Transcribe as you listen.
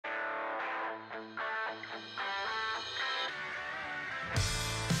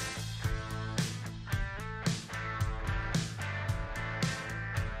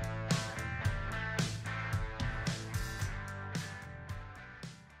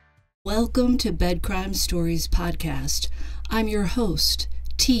Welcome to Bed Crime Stories Podcast. I'm your host,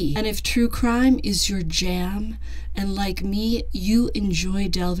 T. And if true crime is your jam, and like me, you enjoy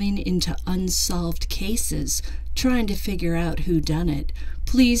delving into unsolved cases, trying to figure out who done it,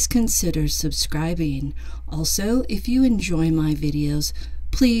 please consider subscribing. Also, if you enjoy my videos,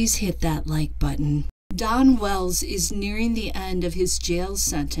 please hit that like button. Don Wells is nearing the end of his jail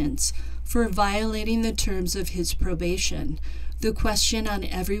sentence for violating the terms of his probation. The question on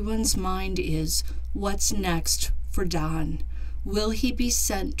everyone's mind is, what's next for Don? Will he be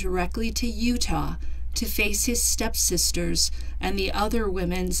sent directly to Utah to face his stepsisters and the other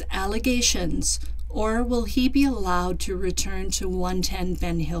women's allegations, or will he be allowed to return to 110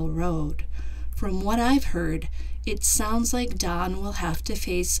 Ben Hill Road? From what I've heard, it sounds like Don will have to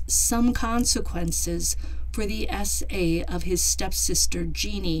face some consequences for the SA of his stepsister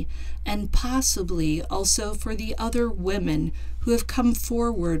Jeanie, and possibly also for the other women who have come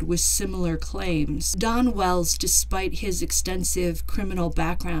forward with similar claims. Don Wells, despite his extensive criminal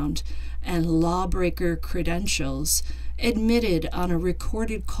background and lawbreaker credentials, admitted on a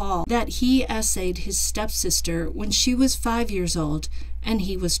recorded call that he SA'd his stepsister when she was 5 years old and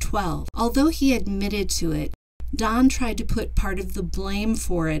he was 12. Although he admitted to it, Don tried to put part of the blame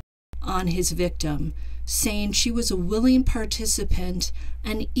for it on his victim, saying she was a willing participant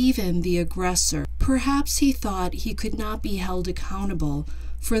and even the aggressor. Perhaps he thought he could not be held accountable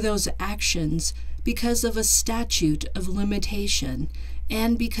for those actions because of a statute of limitation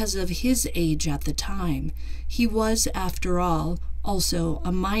and because of his age at the time. He was, after all, also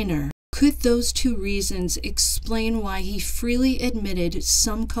a minor. Could those two reasons explain why he freely admitted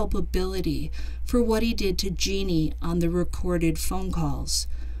some culpability for what he did to Jeanie on the recorded phone calls?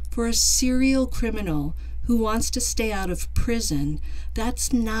 For a serial criminal who wants to stay out of prison,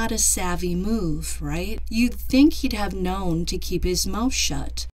 that's not a savvy move, right? You'd think he'd have known to keep his mouth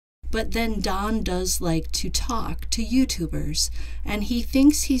shut. But then Don does like to talk to YouTubers, and he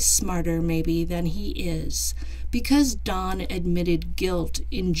thinks he's smarter maybe than he is. Because Don admitted guilt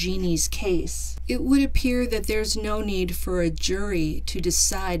in Jeannie's case, it would appear that there's no need for a jury to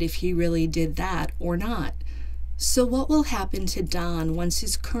decide if he really did that or not. So what will happen to Don once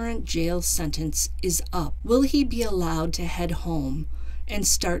his current jail sentence is up? Will he be allowed to head home and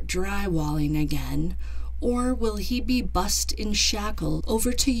start drywalling again? Or will he be bussed in shackles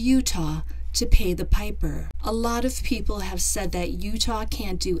over to Utah to pay the piper? A lot of people have said that Utah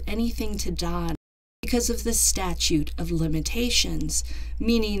can't do anything to Don because of the statute of limitations,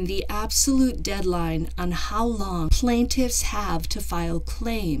 meaning the absolute deadline on how long plaintiffs have to file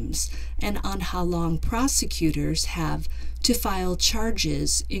claims and on how long prosecutors have to file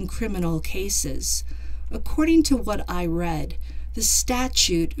charges in criminal cases. According to what I read, the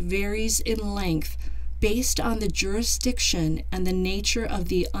statute varies in length based on the jurisdiction and the nature of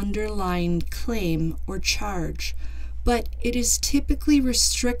the underlying claim or charge, but it is typically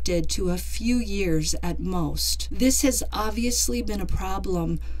restricted to a few years at most. This has obviously been a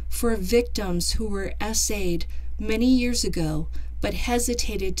problem for victims who were SA'd many years ago but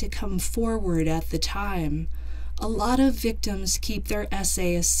hesitated to come forward at the time. A lot of victims keep their SA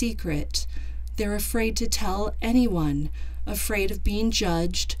a secret. They're afraid to tell anyone, afraid of being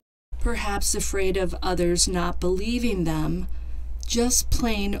judged, perhaps afraid of others not believing them, just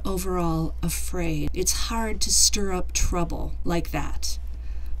plain overall afraid. It's hard to stir up trouble like that.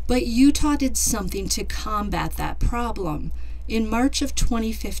 But Utah did something to combat that problem. In March of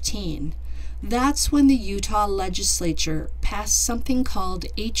 2015, that's when the Utah legislature passed something called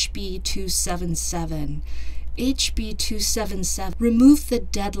HB 277. HB 277 removed the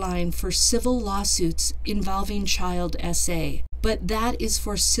deadline for civil lawsuits involving child SA, but that is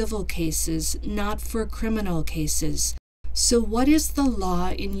for civil cases, not for criminal cases. So what is the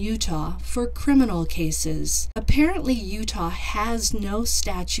law in Utah for criminal cases? Apparently Utah has no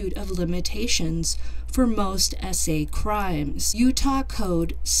statute of limitations for most SA crimes. Utah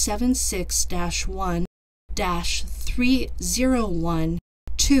Code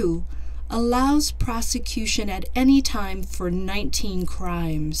 76-1-3012 allows prosecution at any time for 19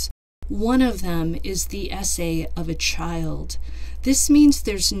 crimes. One of them is the SA of a child. This means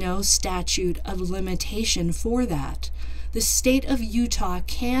there's no statute of limitation for that. The state of Utah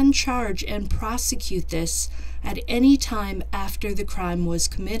can charge and prosecute this at any time after the crime was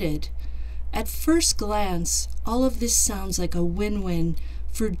committed. At first glance, all of this sounds like a win-win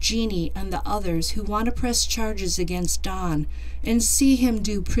for Jeanie and the others who want to press charges against Don and see him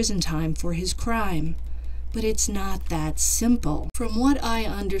do prison time for his crime. But it's not that simple. From what I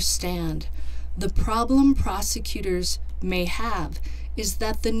understand, the problem prosecutors may have is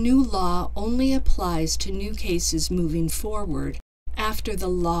that the new law only applies to new cases moving forward, after the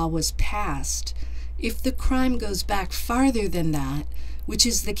law was passed. If the crime goes back farther than that, which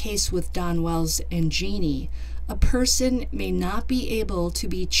is the case with Don Wells and Jeanie, a person may not be able to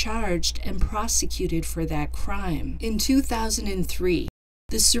be charged and prosecuted for that crime. In 2003,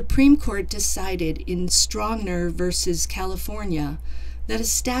 the Supreme Court decided in Strongner v. California that a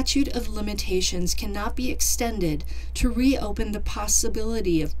statute of limitations cannot be extended to reopen the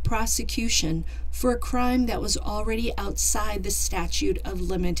possibility of prosecution for a crime that was already outside the statute of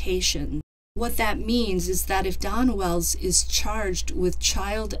limitations. What that means is that if Don Wells is charged with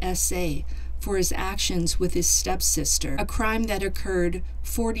child SA for his actions with his stepsister, a crime that occurred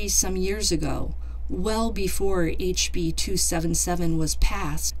 40-some years ago, well before HB 277 was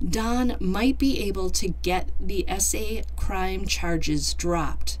passed, Don might be able to get the SA crime charges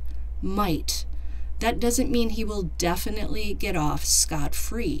dropped. Might. That doesn't mean he will definitely get off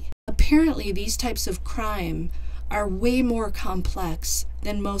scot-free. Apparently, these types of crime are way more complex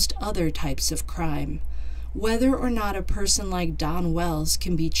than most other types of crime. Whether or not a person like Don Wells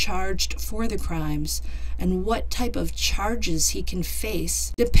can be charged for the crimes and what type of charges he can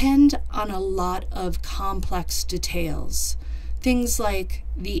face depend on a lot of complex details. Things like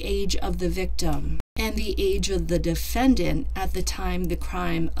the age of the victim and the age of the defendant at the time the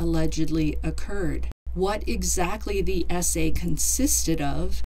crime allegedly occurred. What exactly the SA consisted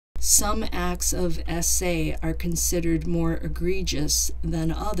of. Some acts of SA are considered more egregious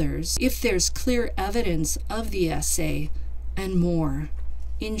than others if there's clear evidence of the SA, and more.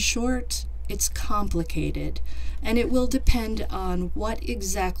 In short, it's complicated, and it will depend on what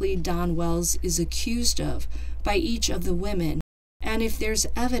exactly Don Wells is accused of by each of the women, and if there's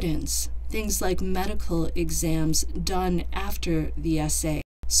evidence, things like medical exams done after the SA.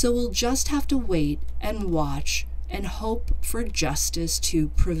 So we'll just have to wait and watch and hope for justice to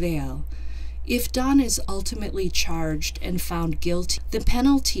prevail. If Don is ultimately charged and found guilty, the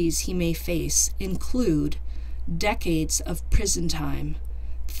penalties he may face include decades of prison time,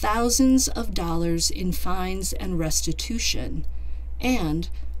 thousands of dollars in fines and restitution, and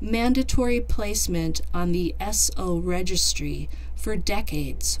mandatory placement on the SO registry for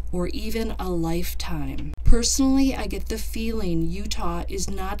decades or even a lifetime. Personally, I get the feeling Utah is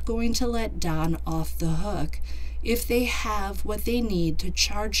not going to let Don off the hook if they have what they need to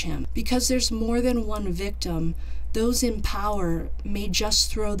charge him. Because there's more than one victim, those in power may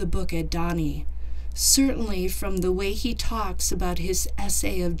just throw the book at Donnie. Certainly, from the way he talks about his SA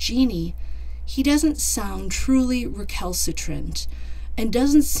of Jeanie, he doesn't sound truly recalcitrant and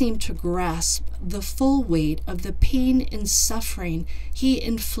doesn't seem to grasp the full weight of the pain and suffering he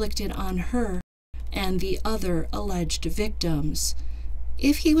inflicted on her and the other alleged victims.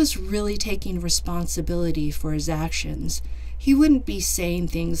 If he was really taking responsibility for his actions, he wouldn't be saying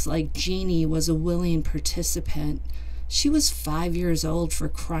things like Jeanie was a willing participant. She was 5 years old, for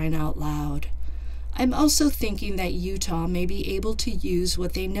crying out loud. I'm also thinking that Utah may be able to use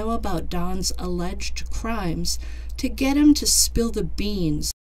what they know about Don's alleged crimes to get him to spill the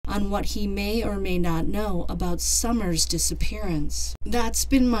beans on what he may or may not know about Summer's disappearance. That's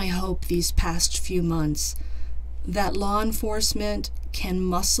been my hope these past few months, that law enforcement can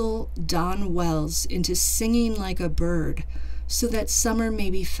muscle Don Wells into singing like a bird so that Summer may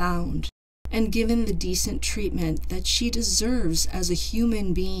be found and given the decent treatment that she deserves as a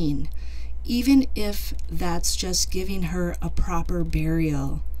human being, even if that's just giving her a proper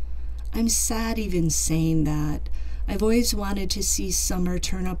burial. I'm sad even saying that. I've always wanted to see Summer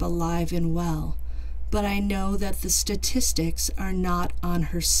turn up alive and well, but I know that the statistics are not on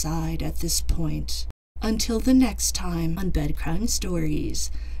her side at this point. Until the next time on Bed Crime Stories.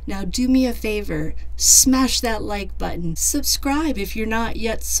 Now do me a favor, smash that like button, subscribe if you're not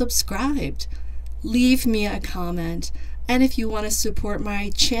yet subscribed, leave me a comment, and if you want to support my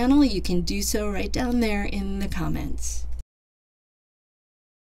channel, you can do so right down there in the comments.